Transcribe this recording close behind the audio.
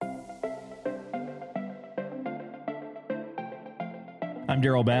I'm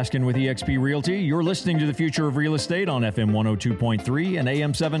Daryl Baskin with eXp Realty. You're listening to The Future of Real Estate on FM 102.3 and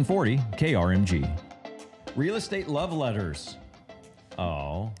AM 740 KRMG. Real estate love letters.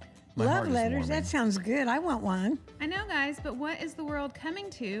 Oh, my heart Love is letters? warming. That sounds good. I want one. I know, guys, but what is the world coming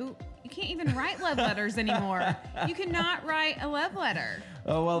to? You can't even write love letters anymore. You cannot write a love letter.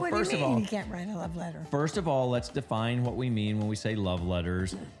 Oh, well, What first do you of mean all, you can't write a love letter? let's define what we mean when we say love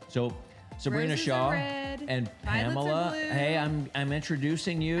letters. So, Sabrina Roses Shaw are red, and violets are Pamela. blue. Hey, I'm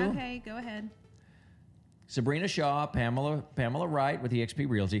introducing you. Okay, go ahead. Sabrina Shaw, Pamela Wright with eXp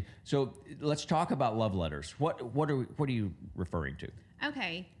Realty. So let's talk about love letters. What are you referring to?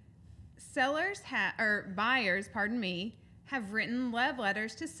 Okay. Buyers, have written love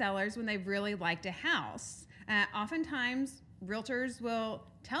letters to sellers when they really liked a house. Oftentimes, realtors will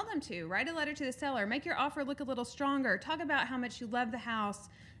tell them to write a letter to the seller, make your offer look a little stronger, talk about how much you love the house,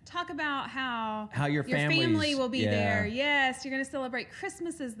 talk about how your family will be yeah. there. Yes, you're going to celebrate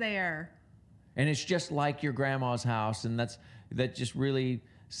Christmases there. And it's just like your grandma's house, and that just really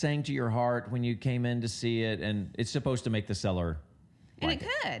sang to your heart when you came in to see it, and it's supposed to make the seller And like it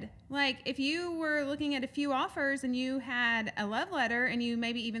could. Like, if you were looking at a few offers and you had a love letter and you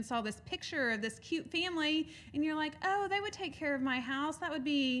maybe even saw this picture of this cute family and you're like, oh, they would take care of my house. That would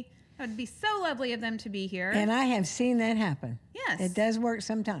be so lovely of them to be here. And I have seen that happen. Yes. It does work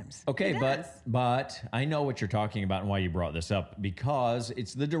sometimes. Okay, It does. but I know what you're talking about and why you brought this up, because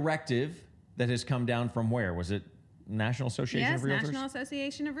it's the directive that has come down from where? Was it National Association Yes, of Realtors? National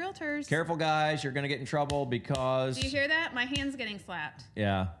Association of Realtors. Careful, guys, you're going to get in trouble because... Do you hear that? My hand's getting slapped.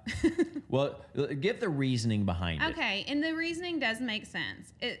 Yeah. Well, give the reasoning behind it. Okay, and the reasoning does make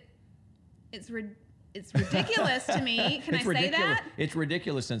sense. It's ridiculous to me. Can I say that? It's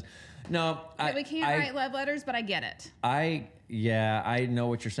ridiculous since... No, That we can't write love letters, but I get it. I know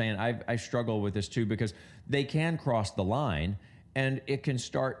what you're saying. I struggle with this too, because they can cross the line and it can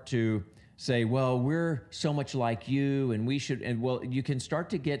start to say, well, we're so much like you and we should, and well, you can start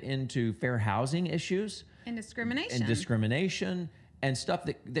to get into fair housing issues And discrimination. And stuff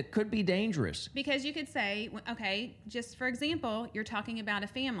that could be dangerous. Because you could say, okay, just for example, you're talking about a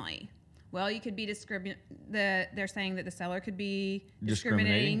family. Well, you could be they're saying that the seller could be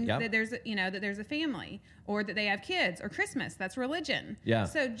discriminating yep. that there's a family, or that they have kids, or Christmas. That's religion. Yeah.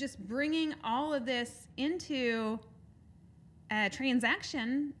 So just bringing all of this into a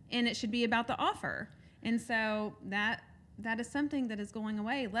transaction, and it should be about the offer. And so that is something that is going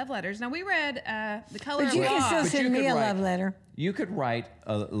away. Love letters. Now, we read The Color But of you can Law. still send me a love letter. You could write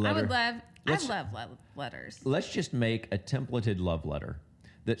a letter. I love love letters. Let's just make a templated love letter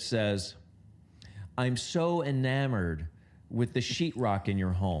that says, I'm so enamored with the sheetrock in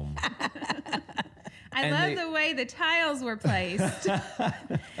your home. I love the way the tiles were placed.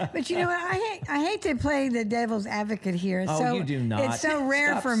 But you know what? I hate to play the devil's advocate here. Oh, you do not. It's so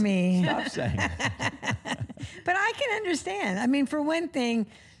rare Stop- for me. Stop saying that. But I can understand. I mean, for one thing,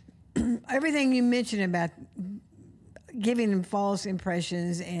 everything you mentioned about giving them false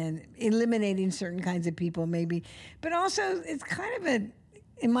impressions and eliminating certain kinds of people, maybe. But also, it's kind of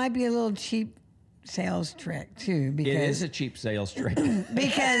it might be a little cheap sales trick too, because It is a cheap sales trick. because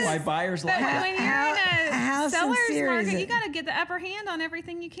That's why buyers like But it. when you're in how a seller's sincere is market, it? you got to get the upper hand on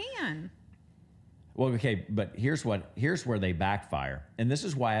everything you can. Well, okay, but here's where they backfire. And this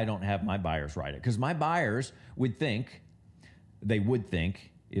is why I don't have my buyers write it. Because my buyers would think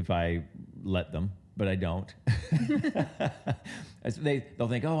if I let them, but I don't. They'll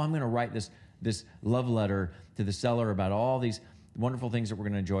think, oh, I'm going to write this love letter to the seller about all these wonderful things that we're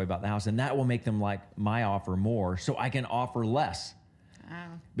going to enjoy about the house, and that will make them like my offer more, so I can offer less. Oh.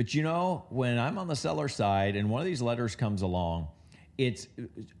 But you know, when I'm on the seller side and one of these letters comes along, it's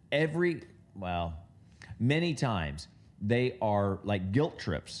many times they are like guilt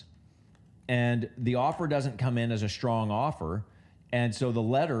trips, and the offer doesn't come in as a strong offer, and so the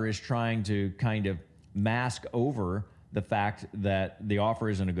letter is trying to kind of mask over the fact that the offer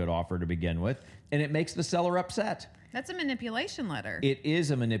isn't a good offer to begin with, and it makes the seller upset. That's a manipulation letter. It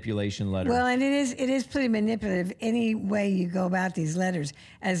is a manipulation letter. Well, and it is pretty manipulative any way you go about these letters.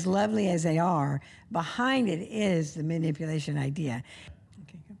 As lovely as they are, behind it is the manipulation idea.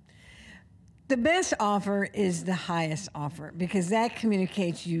 Okay, good. The best offer is the highest offer, because that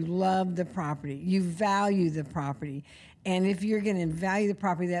communicates you love the property, you value the property. And if you're going to value the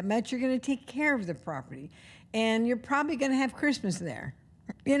property that much, you're going to take care of the property. And you're probably going to have Christmas there.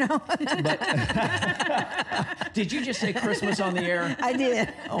 You know? Did you just say Christmas on the air? I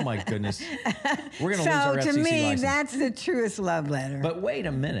did. Oh, my goodness. We're going to lose our FCC So to me, license. that's the truest love letter. But wait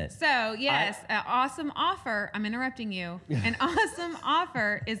a minute. So, yes, an awesome offer. I'm interrupting you. An awesome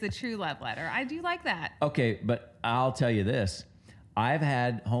offer is the true love letter. I do like that. Okay, but I'll tell you this. I've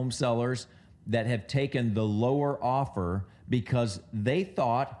had home sellers that have taken the lower offer because they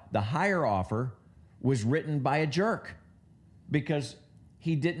thought the higher offer was written by a jerk because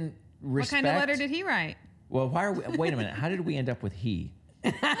he didn't respect. What kind of letter did he write? Well, wait a minute. How did we end up with he?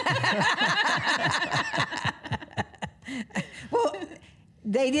 Well,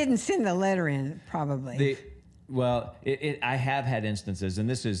 they didn't send the letter in, probably. I have had instances, and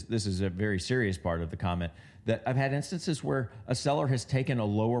this is a very serious part of the comment, that I've had instances where a seller has taken a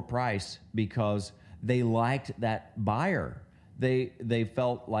lower price because they liked that buyer. They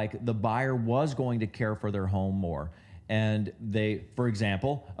felt like the buyer was going to care for their home more. And they, for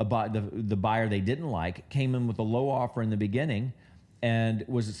example, the buyer they didn't like came in with a low offer in the beginning and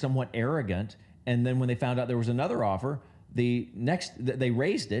was somewhat arrogant. And then when they found out there was another offer, they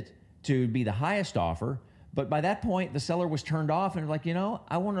raised it to be the highest offer. But by that point, the seller was turned off and like,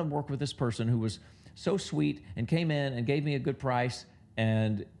 I want to work with this person who was so sweet and came in and gave me a good price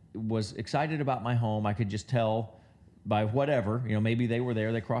and was excited about my home. I could just tell by whatever, maybe they were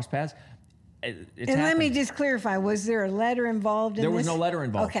there, they crossed paths. Let me just clarify, was there a letter involved in this? There was no letter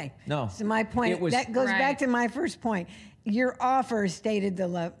involved. Okay. No. So my point, that goes back to my first point. Your offer stated the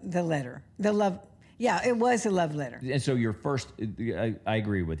letter. Yeah, it was a love letter. And so your first, I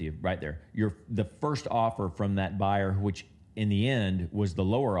agree with you right there. The first offer from that buyer, which in the end was the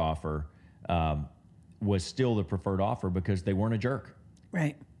lower offer, was still the preferred offer because they weren't a jerk.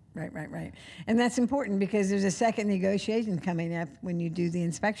 Right. And that's important because there's a second negotiation coming up when you do the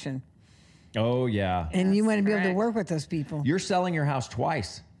inspection. Oh, yeah. And you want to be able to work with those people. You're selling your house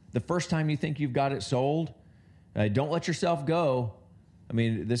twice. The first time you think you've got it sold, don't let yourself go. I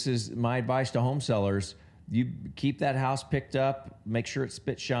mean, this is my advice to home sellers. You keep that house picked up, make sure it's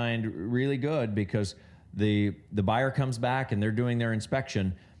spit shined really good because the buyer comes back and they're doing their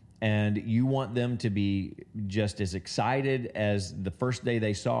inspection and you want them to be just as excited as the first day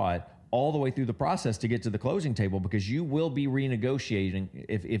they saw it all the way through the process to get to the closing table because you will be renegotiating,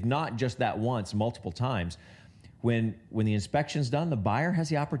 if not just that once, multiple times. When the inspection's done, the buyer has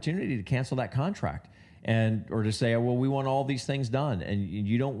the opportunity to cancel that contract or to say, well, we want all these things done. And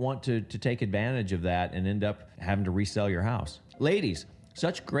you don't want to take advantage of that and end up having to resell your house. Ladies,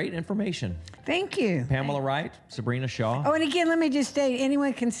 such great information. Thank you. Pamela Wright, Sabrina Shaw. Oh, and again, let me just state,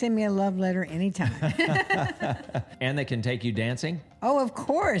 anyone can send me a love letter anytime. And they can take you dancing? Oh, of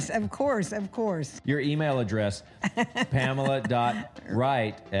course. Your email address,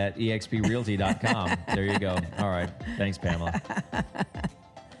 pamela.wright@exprealty.com. There you go. All right. Thanks, Pamela.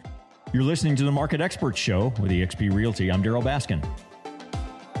 You're listening to the Market Experts Show with eXp Realty. I'm Daryl Baskin.